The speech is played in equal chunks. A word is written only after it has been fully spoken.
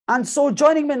And so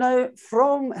joining me now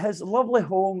from his lovely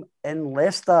home in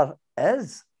Leicester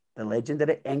is the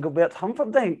legendary Engelbert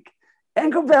Humperdinck.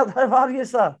 Engelbert, how are you,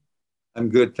 sir? I'm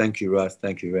good. Thank you, Ross.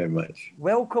 Thank you very much.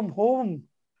 Welcome home.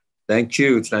 Thank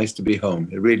you. It's nice to be home.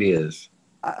 It really is.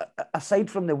 Aside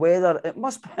from the weather, it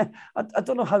must be, I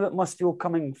don't know how it must feel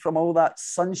coming from all that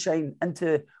sunshine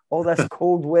into all this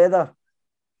cold weather.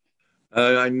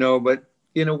 I know, but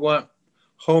you know what?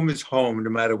 Home is home, no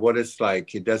matter what it's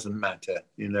like. It doesn't matter.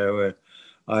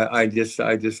 I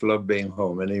just love being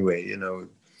home anyway.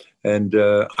 And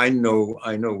I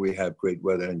know we have great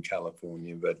weather in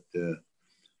California, but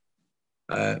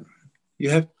you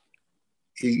have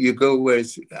you go where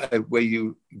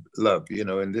you love.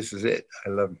 And this is it. I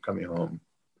love coming home.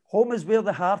 Home is where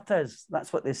the heart is.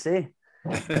 That's what they say.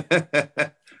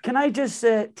 Can I just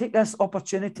take this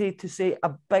opportunity to say a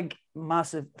big,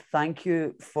 massive thank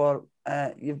you for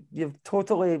you've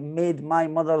totally made my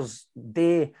mother's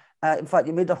day. In fact,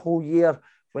 you made a whole year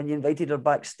when you invited her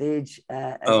backstage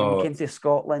and when you came to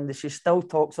Scotland. She still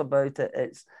talks about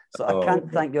it. So I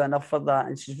can't thank you enough for that.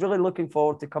 And she's really looking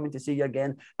forward to coming to see you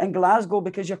again in Glasgow,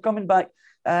 because you're coming back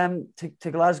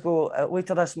to Glasgow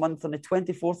later this month on the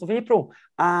 24th of April.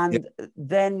 And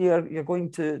then you're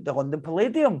going to the London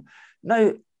Palladium.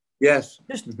 Now, yes,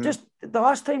 just the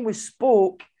last time we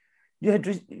spoke, you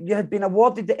had been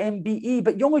awarded the MBE,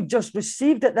 but you only just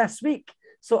received it this week.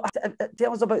 So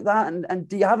tell us about that, and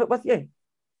do you have it with you?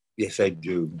 Yes, I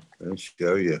do. I'll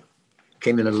show you.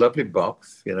 Came in a lovely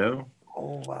box,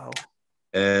 Oh, wow.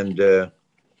 And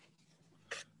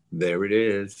there it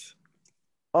is.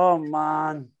 Oh,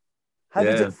 man. How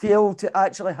did it feel to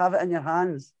actually have it in your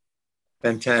hands?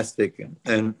 Fantastic.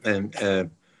 And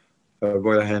Her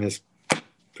Royal Highness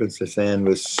Princess Anne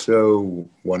was so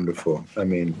wonderful. I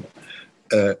mean,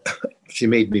 she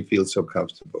made me feel so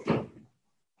comfortable.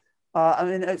 I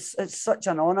mean, it's such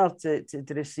an honour to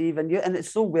receive, and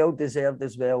it's so well deserved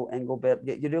as well, Engelbert.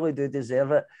 You really do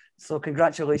deserve it. So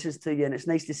congratulations to you, and it's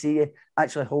nice to see you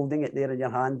actually holding it there in your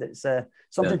hand. It's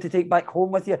something to take back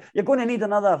home with you. You're going to need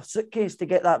another suitcase to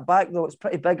get that back, though. It's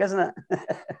pretty big, isn't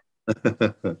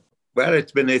it? Well,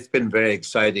 it's been very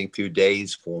exciting few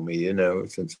days for me,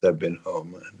 since I've been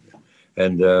home,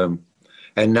 and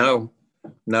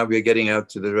now we're getting out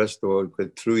to the rest of the world.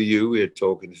 But through you, we're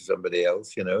talking to somebody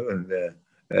else, and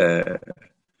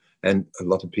a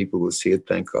lot of people will see it,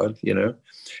 thank God,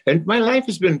 And my life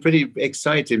has been pretty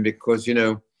exciting because,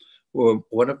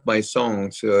 one of my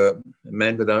songs,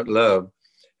 "Man Without Love,"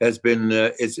 has been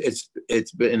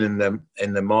it's been in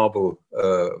the Marvel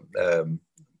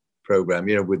program,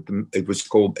 it's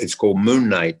called Moon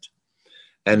Knight,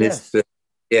 and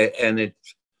and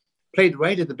it's played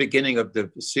right at the beginning of the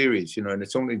series, and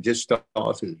it's only just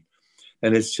started,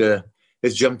 and it's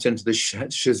jumped into the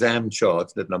Shazam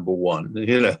chart at #1.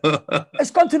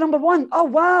 It's gone to #1. Oh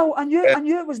wow! I knew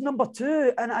it was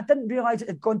 #2, and I didn't realize it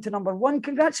had gone to #1.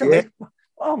 Congratulations! Yeah.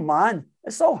 Oh man,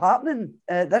 it's all happening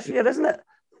this year, isn't it?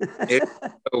 It's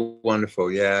so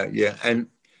wonderful, yeah. And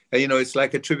it's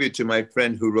like a tribute to my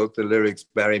friend who wrote the lyrics,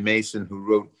 Barry Mason, who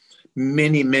wrote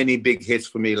many, many big hits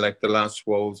for me, like The Last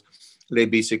Waltz, Les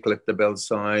Bicyclettes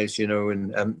Belsize,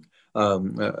 and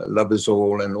Love Is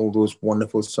All, and all those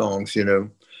wonderful songs,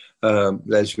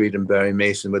 Les Reed and Barry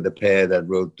Mason were the pair that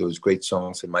wrote those great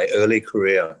songs in my early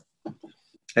career.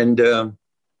 And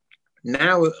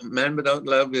now Man Without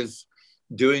Love is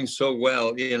doing so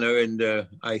well, and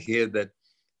I hear that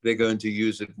they're going to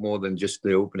use it more than just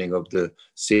the opening of the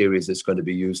series. It's going to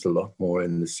be used a lot more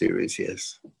in the series,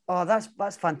 yes. Oh,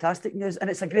 that's fantastic news. And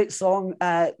it's a great song.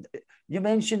 You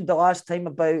mentioned the last time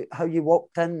about how you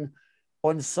walked in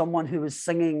on someone who was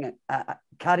singing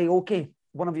karaoke,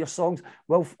 one of your songs.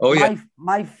 Well,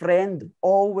 my friend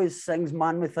always sings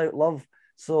Man Without Love.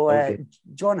 So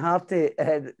John Harty,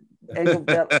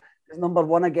 Engelbert, is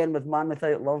 #1 again with Man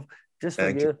Without Love. Just for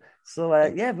you. So,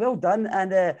 well done.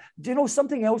 And do you know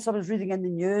something else I was reading in the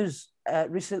news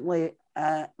recently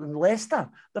in Leicester?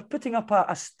 They're putting up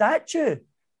a statue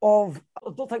of,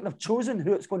 I don't think they've chosen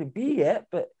who it's going to be yet,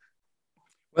 but...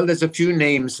 Well, there's a few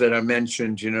names that are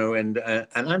mentioned, and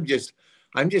I'm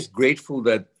just grateful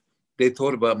that they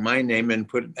thought about my name and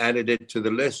added it to the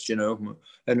list, and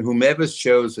whomever's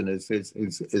chosen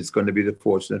is going to be the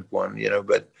fortunate one,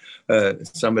 but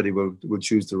somebody will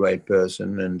choose the right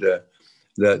person and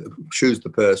choose the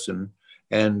person,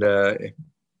 and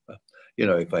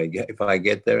if I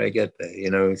get there, I get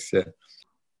there. It's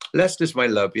Leicester's my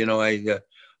love.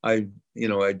 I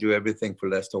do everything for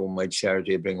Leicester, all my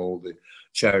charity. I bring all the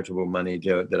charitable money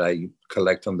that I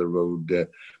collect on the road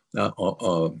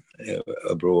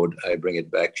abroad. I bring it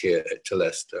back here to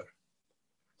Leicester.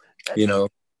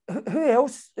 who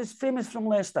else is famous from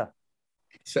Leicester?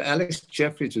 So Alex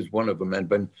Jeffries is one of them, and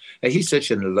but he's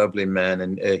such a lovely man,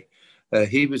 and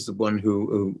he was the one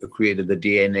who created the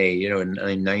DNA, in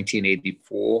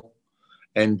 1984,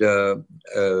 and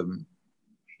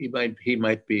he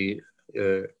might be,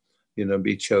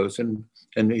 be chosen,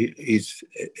 and he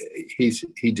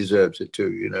deserves it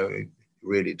too, he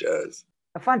really does.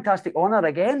 A fantastic honour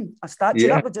again. A statue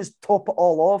Yeah. that would just top it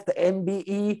all off. The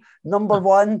MBE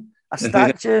 #1, a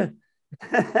statue.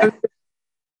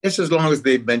 Just as long as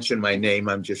they mention my name,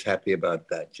 I'm just happy about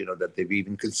that, that they've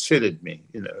even considered me,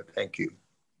 thank you.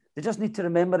 They just need to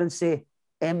remember and say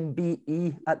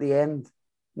MBE at the end.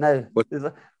 Now,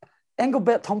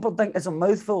 Engelbert Humperdinck is a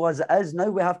mouthful as it is.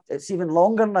 Now it's even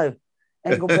longer now.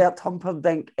 Engelbert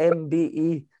Humperdinck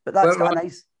MBE. But that's got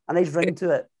a nice ring to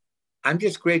it. I'm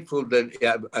just grateful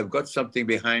that I've got something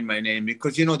behind my name,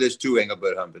 because, there's two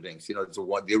Engelbert Humperdinks, it's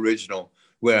the original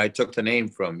where I took the name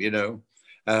from,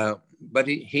 but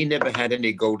he never had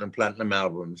any gold and platinum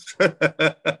albums.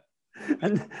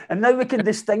 and now we can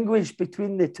distinguish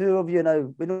between the two of you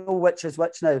now. We know which is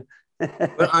which now.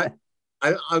 Well,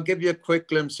 I'll give you a quick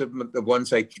glimpse of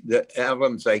the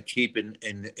albums I keep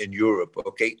in Europe.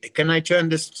 Okay, can I turn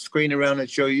this screen around and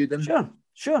show you them?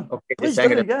 Sure. Okay, please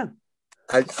do. Yeah.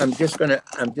 I'm just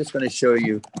gonna show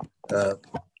you the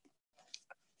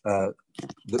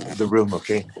room.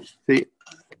 Okay, see,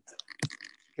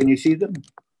 can you see them?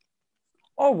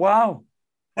 Oh wow!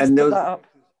 And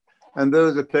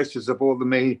those are pictures of all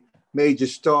the major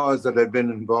stars that I've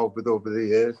been involved with over the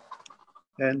years,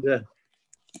 and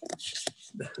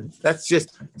that's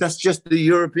just the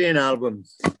European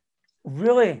albums.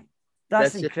 Really,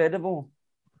 that's incredible.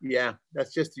 Yeah,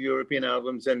 that's just the European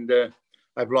albums, and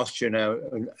I've lost you now.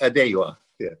 There you are.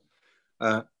 Yeah.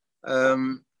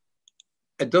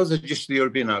 Those are just the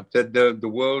European albums, the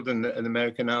world and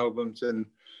American albums, and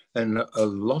a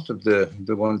lot of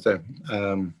the ones that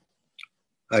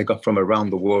I got from around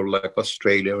the world, like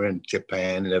Australia and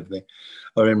Japan and everything,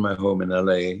 are in my home in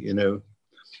LA.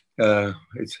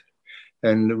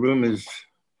 And the room is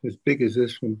as big as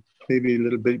this one, maybe a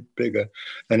little bit bigger,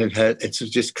 and it's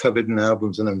just covered in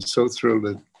albums, and I'm so thrilled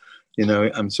that.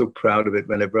 I'm so proud of it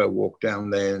whenever I walk down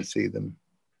there and see them.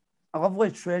 A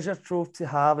lovely treasure trove to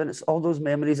have, and it's all those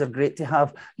memories are great to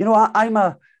have.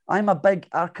 I'm a big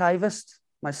archivist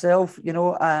myself.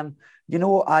 I'm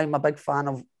a big fan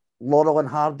of Laurel and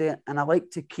Hardy, and I like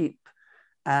to keep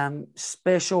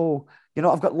special.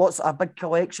 I've got a big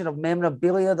collection of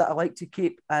memorabilia that I like to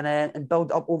keep and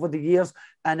build up over the years.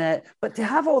 But to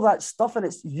have all that stuff, and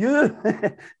it's you,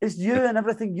 it's you and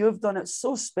everything you've done. It's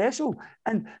so special.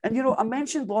 And I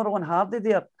mentioned Laurel and Hardy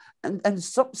there, and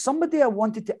somebody I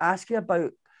wanted to ask you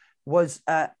about was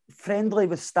friendly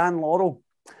with Stan Laurel,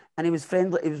 and he was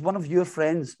friendly. He was one of your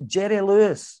friends, Jerry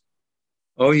Lewis.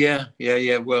 Oh yeah.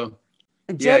 Well,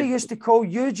 and Jerry used to call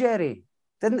you Jerry,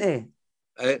 didn't he?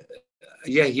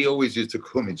 Yeah, he always used to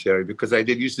call me Jerry, because I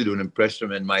used to do an impression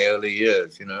of him in my early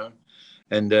years,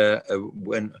 and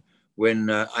when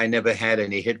I never had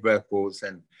any hit records,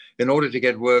 and in order to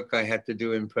get work, I had to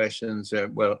do impressions.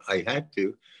 I had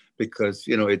to, because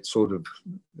it sort of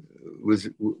was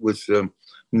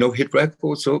no hit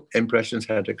records, so impressions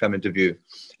had to come into view,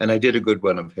 and I did a good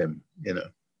one of him.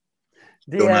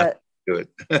 Don't have to do it.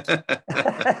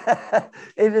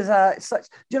 It was such.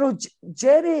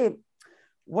 Jerry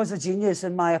was a genius,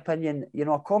 in my opinion,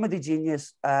 a comedy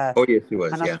genius. Oh, yes, he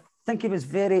was, and I think he was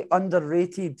very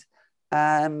underrated.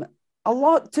 A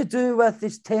lot to do with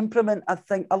his temperament, I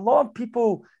think. A lot of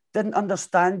people didn't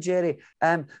understand Jerry,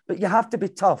 but you have to be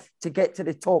tough to get to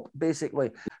the top,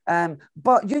 basically.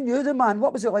 But you knew the man.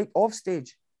 What was it like off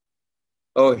stage?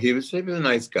 Oh, he was a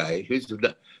nice guy. He was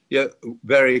a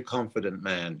very confident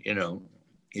man,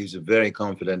 He was a very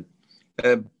confident.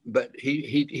 But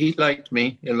he liked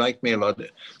me. He liked me a lot.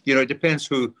 It depends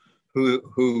who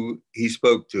he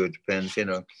spoke to. It depends.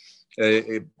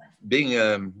 Being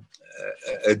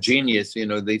a genius,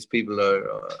 these people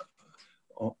are.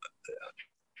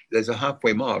 There's a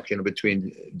halfway mark,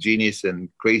 between genius and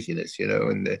craziness,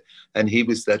 and he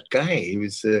was that guy. He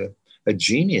was a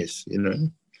genius,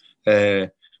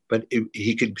 but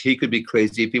he could be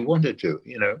crazy if he wanted to,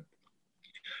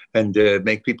 and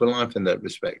make people laugh in that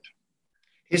respect.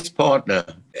 His partner,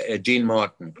 Dean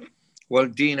Martin. Well,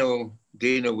 Dino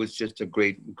was just a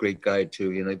great guy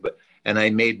too, But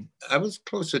I was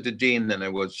closer to Dean than I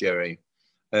was Jerry,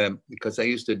 because I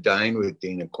used to dine with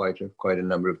Dean quite a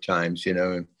number of times,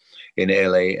 in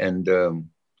LA, and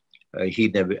he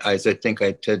never. As I think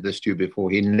I said this to you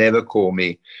before, he never called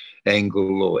me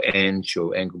Engel or Ange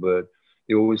or Engelbert.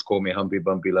 He always called me Humpy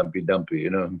Bumpy Lumpy Dumpy,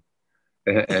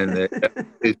 and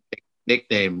his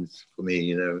nicknames for me,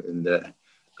 you know,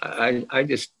 and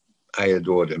I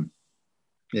adored him.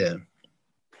 Yeah.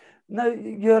 Now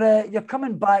you're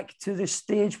coming back to the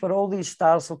stage where all these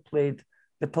stars have played,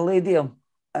 the Palladium.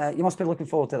 You must be looking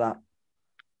forward to that.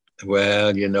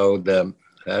 Well, you know,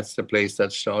 that's the place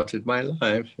that started my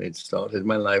life. It started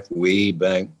my life way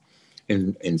back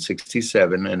in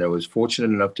 '67, and I was fortunate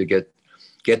enough to get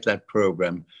that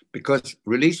program because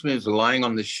Release Me was lying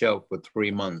on the shelf for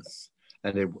 3 months,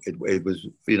 and it was,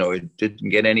 you know, it didn't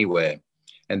get anywhere.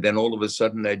 And then all of a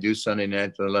sudden I do Sunday night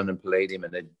at the London Palladium,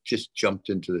 and it just jumped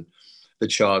into the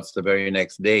charts the very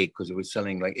next day because it was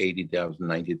selling like 80,000,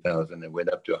 90,000. It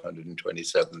went up to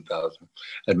 127,000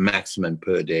 at maximum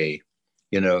per day,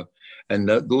 you know. And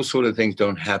those sort of things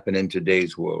don't happen in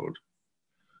today's world.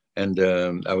 And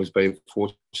I was very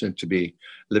fortunate to be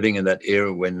living in that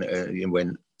era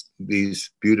when these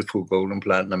beautiful golden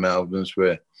platinum albums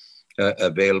were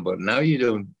available. Now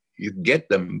you get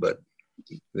them, but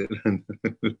the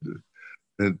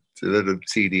little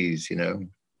CDs, you know.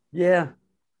 Yeah.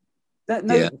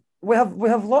 Now, yeah. we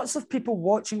have lots of people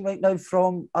watching right now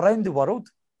from around the world,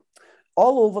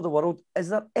 all over the world. Is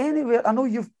there anywhere, I know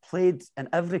you've played in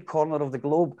every corner of the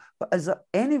globe, but is there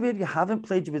anywhere you haven't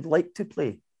played you would like to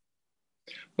play?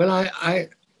 Well, I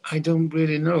don't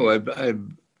really know. I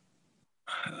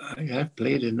have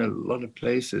played in a lot of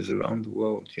places around the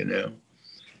world, you know.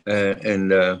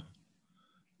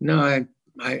 No, I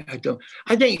don't.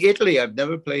 I think Italy, I've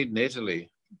never played in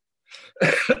Italy.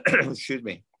 Excuse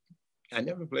me. I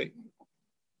never played.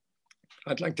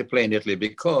 I'd like to play in Italy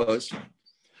because,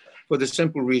 for the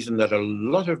simple reason that a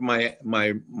lot of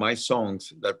my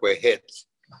songs that were hits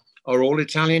are all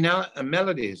Italian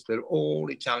melodies. They're all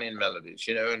Italian melodies,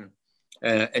 you know,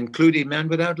 and including Man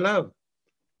Without Love.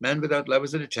 Man Without Love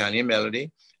is an Italian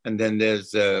melody. And then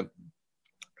there's The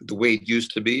Way It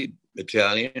Used to Be,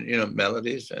 Italian, you know,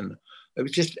 melodies. And it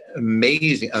was just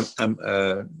amazing.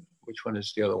 Which one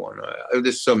is the other one?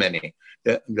 There's so many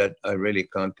that I really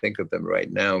can't think of them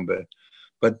right now.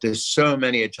 But there's so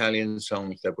many Italian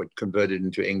songs that were converted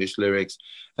into English lyrics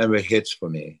and were hits for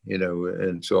me, you know.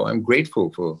 And so I'm grateful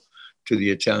to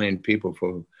the Italian people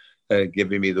for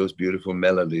giving me those beautiful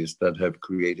melodies that have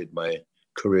created my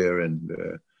career and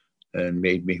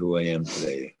made me who I am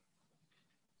today.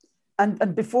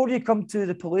 And before you come to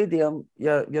the Palladium,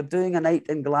 you're doing a night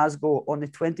in Glasgow on the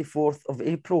 24th of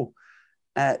April.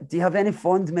 Do you have any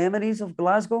fond memories of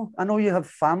Glasgow? I know you have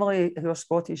family who are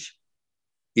Scottish.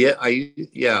 Yeah, I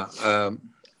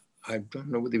don't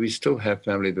know whether we still have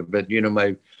family, but you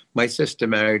know, my sister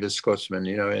married a Scotsman,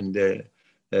 you know, and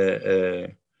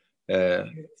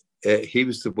he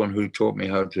was the one who taught me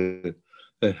how to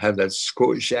have that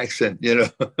Scottish accent, you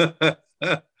know.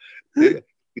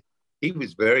 He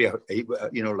was very,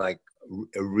 you know, like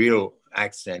a real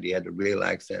accent. He had a real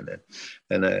accent,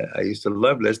 and I used to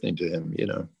love listening to him, you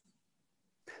know.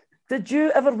 Did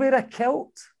you ever wear a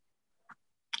kilt?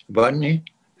 Pardon me?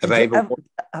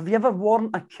 Have you ever worn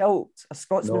a kilt, a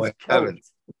Scotsman's kilt?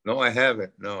 No, I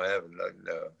haven't. No, I haven't.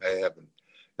 No, I haven't.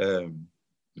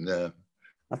 No.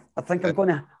 I think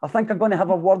I'm going to have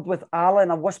a word with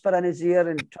Alan, a whisper in his ear,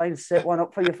 and try and set one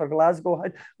up for you for Glasgow.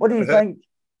 What do you think?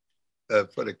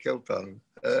 Put a kilt on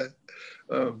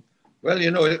him. Well,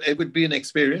 you know, it would be an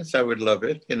experience. I would love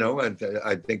it, you know, and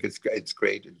I think it's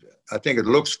great. I think it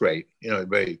looks great, you know,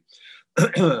 very,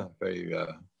 very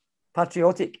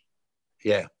patriotic.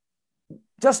 Yeah.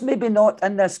 Just maybe not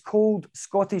in this cold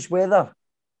Scottish weather.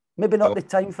 Maybe not the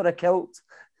time for a kilt.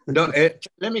 No,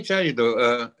 let me tell you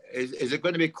though, is it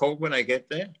going to be cold when I get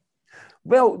there?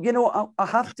 Well, you know, I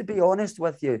have to be honest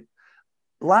with you.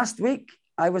 Last week,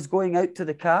 I was going out to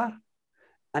the car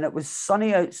and it was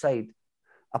sunny outside.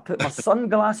 I put my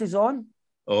sunglasses on.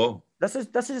 Oh. This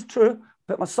is true.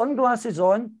 Put my sunglasses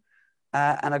on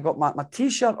and I got my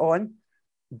T-shirt on.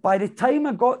 By the time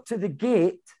I got to the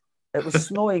gate, it was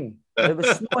snowing. It was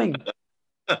snowing.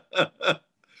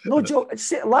 No joke.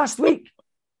 Last week.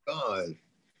 God.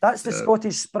 That's the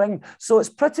Scottish spring. So it's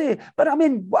pretty, but I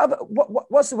mean,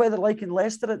 what's the weather like in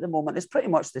Leicester at the moment? It's pretty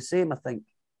much the same, I think.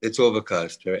 It's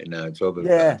overcast right now. It's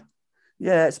overcast.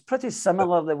 Yeah, it's pretty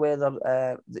similar, the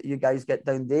weather that you guys get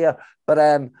down there. But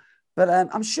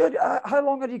I'm sure, how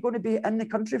long are you going to be in the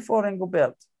country for,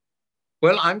 Engelbert?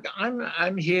 Well,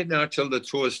 I'm here now till the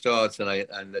tour starts,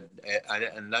 and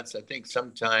that's, I think,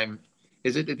 sometime.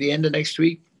 Is it at the end of next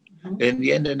week? Mm-hmm. In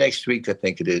the end of next week, I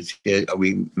think it is.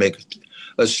 We make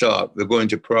a start. We're going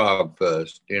to Prague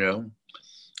first, you know,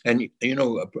 And you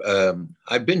know,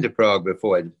 I've been to Prague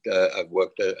before. I've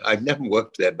worked. I've never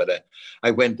worked there, but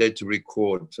I went there to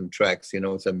record some tracks. You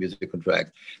know, some musical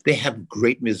tracks. They have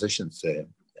great musicians there,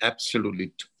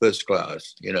 absolutely first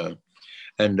class. You know,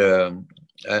 and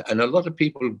a lot of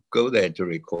people go there to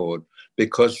record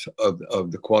because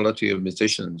of the quality of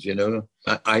musicians. You know,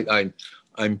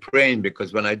 I'm praying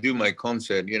because when I do my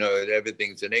concert, you know,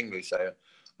 everything's in English.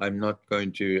 I'm not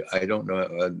going to. I don't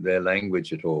know their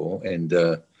language at all, and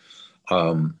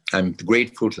I'm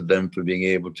grateful to them for being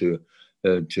able to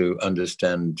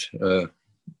understand the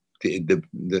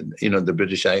you know the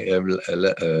British way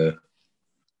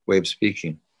of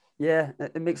speaking. Yeah,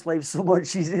 it makes life so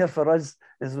much easier for us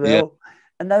as Yeah. well.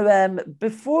 And now,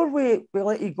 before we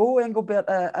let you go, Engelbert,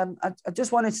 I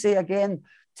just want to say again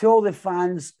to all the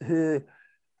fans who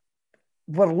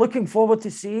were looking forward to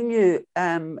seeing you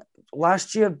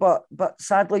last year, but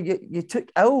sadly you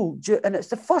took ill, and it's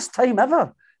the first time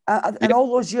ever in Yeah.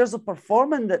 all those years of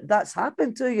performing that's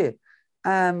happened to you.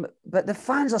 But the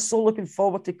fans are so looking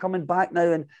forward to coming back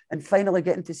now and finally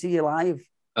getting to see you live.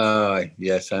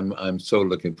 Yes, I'm so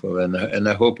looking forward, and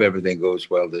I hope everything goes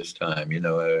well this time. You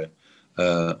know,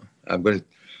 I'm going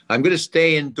to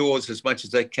stay indoors as much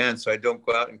as I can so I don't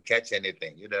go out and catch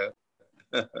anything. You know.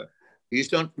 You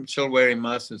don't still wearing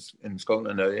masks in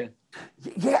Scotland, are you?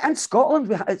 Yeah, in Scotland,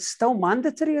 it's still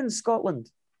mandatory in Scotland.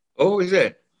 Oh, is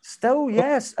it? Still, Oh,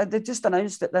 yes. They just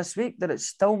announced it this week that it's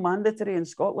still mandatory in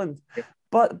Scotland. yeah.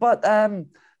 But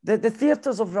the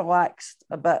theatres have relaxed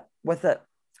a bit with it.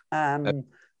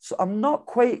 So I'm not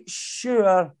quite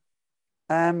sure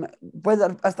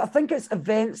whether I think it's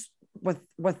events with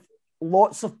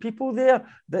lots of people there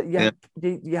that Yeah.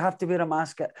 you have to wear a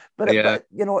mask at. Yeah. But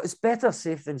you know, it's better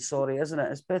safe than sorry, isn't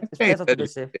it? It's Okay, better to be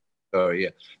safe. sorry,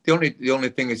 yeah. The only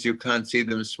thing is you can't see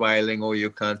them smiling or you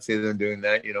can't see them doing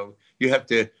that. You know, you have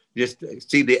to just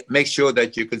make sure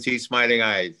that you can see smiling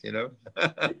eyes. You know.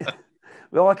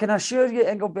 Well, I can assure you,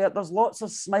 Engelbert, there's lots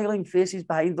of smiling faces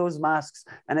behind those masks,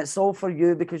 and it's all for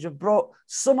you because you've brought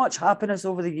so much happiness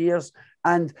over the years.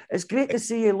 And it's great to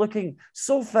see you looking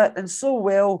so fit and so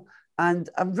well. And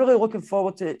I'm really looking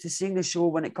forward to seeing the show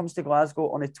when it comes to Glasgow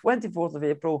on the 24th of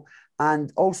April.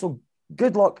 And also,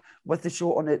 good luck with the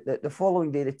show on the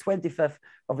following day, the 25th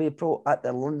of April, at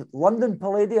the London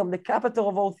Palladium, the capital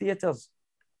of all theatres.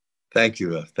 Thank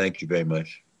you. Thank you very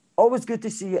much. Always good to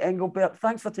see you, Engelbert.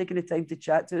 Thanks for taking the time to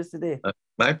chat to us today.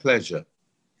 My pleasure.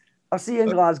 I'll see you in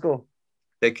Glasgow.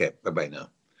 Take care. Bye-bye now.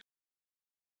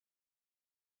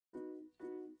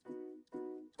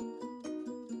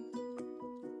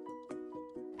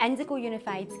 Indigo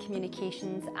Unified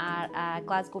Communications are a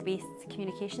Glasgow-based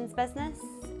communications business.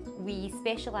 We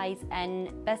specialise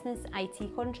in business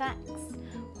IT contracts,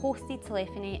 hosted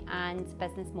telephony and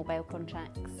business mobile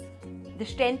contracts. The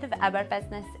strength of our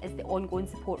business is the ongoing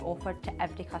support offered to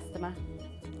every customer.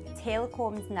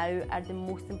 Telecoms now are the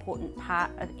most important part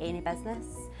of any business,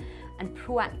 and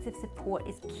proactive support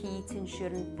is key to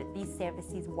ensuring that these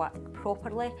services work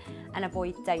properly and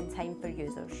avoid downtime for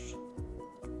users.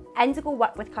 Indigo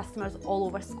work with customers all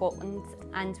over Scotland,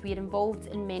 and we are involved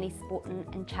in many sporting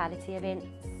and charity events.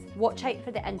 Watch out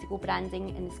for the Indigo branding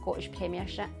in the Scottish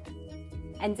Premiership.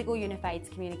 Indigo Unified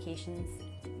Communications,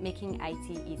 making IT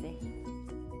easy.